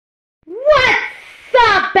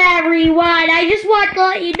up, everyone? I just want to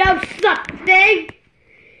let you know something.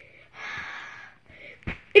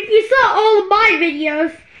 If you saw all of my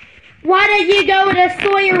videos, why don't you go to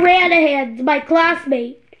Sawyer Ranahan, my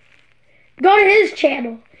classmate? Go to his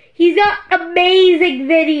channel. He's got amazing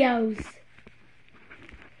videos.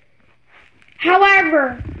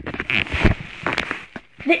 However,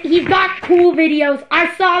 he's got cool videos.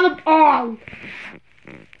 I saw them all.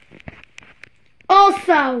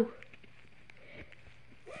 Also,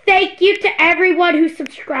 thank you to everyone who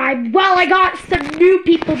subscribed. Well, I got some new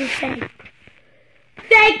people to thank.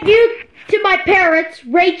 Thank you to my parents,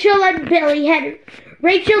 Rachel Davis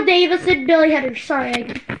and Billy Henner. Sorry, I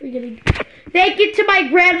keep forgetting. Thank you to my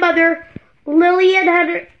grandmother, Lily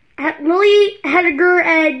Henniger,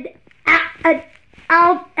 and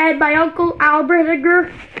my uncle Albert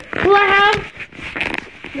Henniger.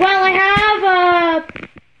 I have a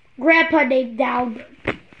grandpa named Albert.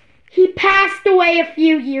 He passed away a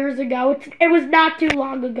few years ago. It was not too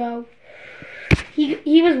long ago.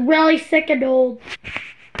 He was really sick and old.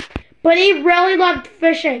 But he really loved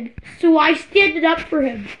fishing, so I stood up for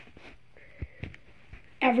him.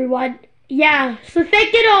 Everyone. Yeah, so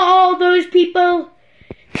thank you to all those people.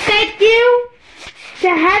 Thank you to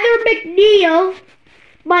Heather McNeil,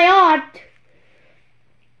 my aunt,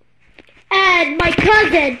 and my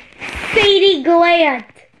cousin, Sadie Glant.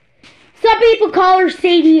 Some people call her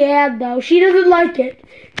Sadie Ann, though. She doesn't like it.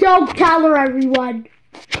 Don't tell her, everyone,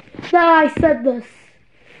 that I said this.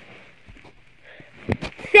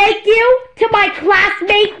 Thank you to my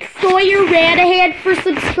classmate, Sawyer Ranahan, for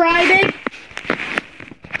subscribing.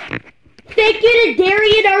 Thank you to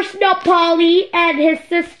Darian Arsenal-Polly and his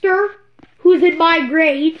sister, who's in my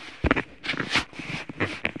grade.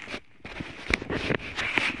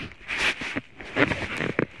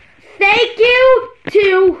 Thank you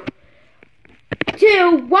to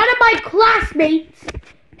one of my classmates,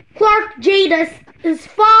 Clark Jadis, his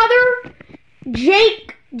father,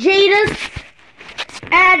 Jake Jadis,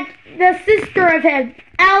 and the sister of him,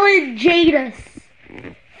 Ellen Jadis.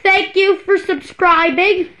 Thank you for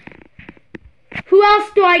subscribing. Who else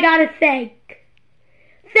do I gotta thank?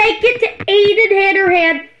 Thank you to Aiden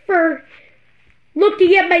Hannerhan for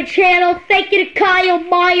looking at my channel. Thank you to Kyle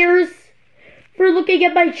Myers for looking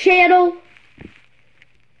at my channel.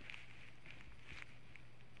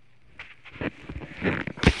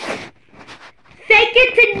 Thank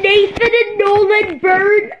you to Nathan and Nolan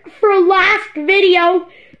Byrne for last video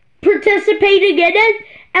participating in it,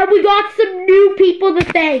 and we got some new people to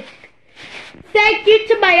thank. Thank you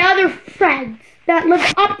to my other friends that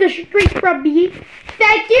live up the street from me.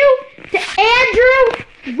 Thank you to Andrew,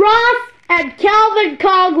 Ross, and Calvin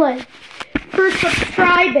Coughlin for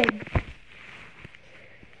subscribing.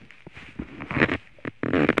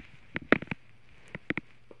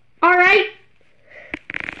 Alright?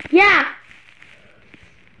 Yeah.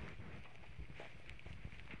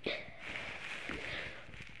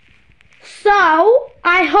 So,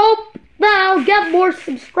 I hope that I'll get more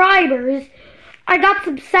subscribers. I got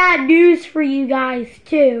some sad news for you guys,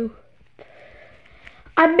 too.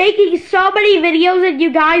 I'm making so many videos and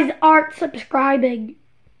you guys aren't subscribing.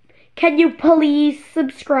 Can you please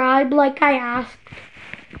subscribe like I asked?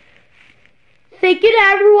 Thank you to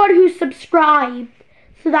everyone who subscribed.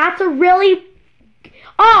 So that's a really...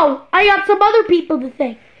 Oh, I got some other people to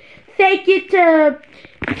thank. Thank you to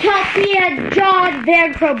Kelsey and John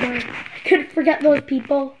Van Kroberg. I couldn't forget those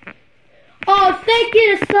people. Oh, thank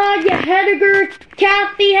you to Sonia Henniger,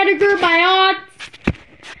 Kathy Henniger, my aunts,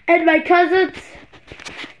 and my cousins.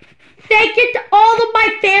 Thank you to all of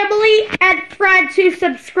my family and friends who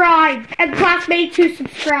subscribed, and classmates who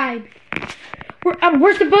subscribed.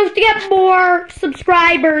 We're supposed to get more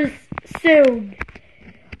subscribers soon.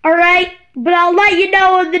 Alright? But I'll let you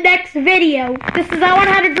know in the next video. This is Owen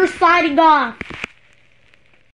Hennigar signing off.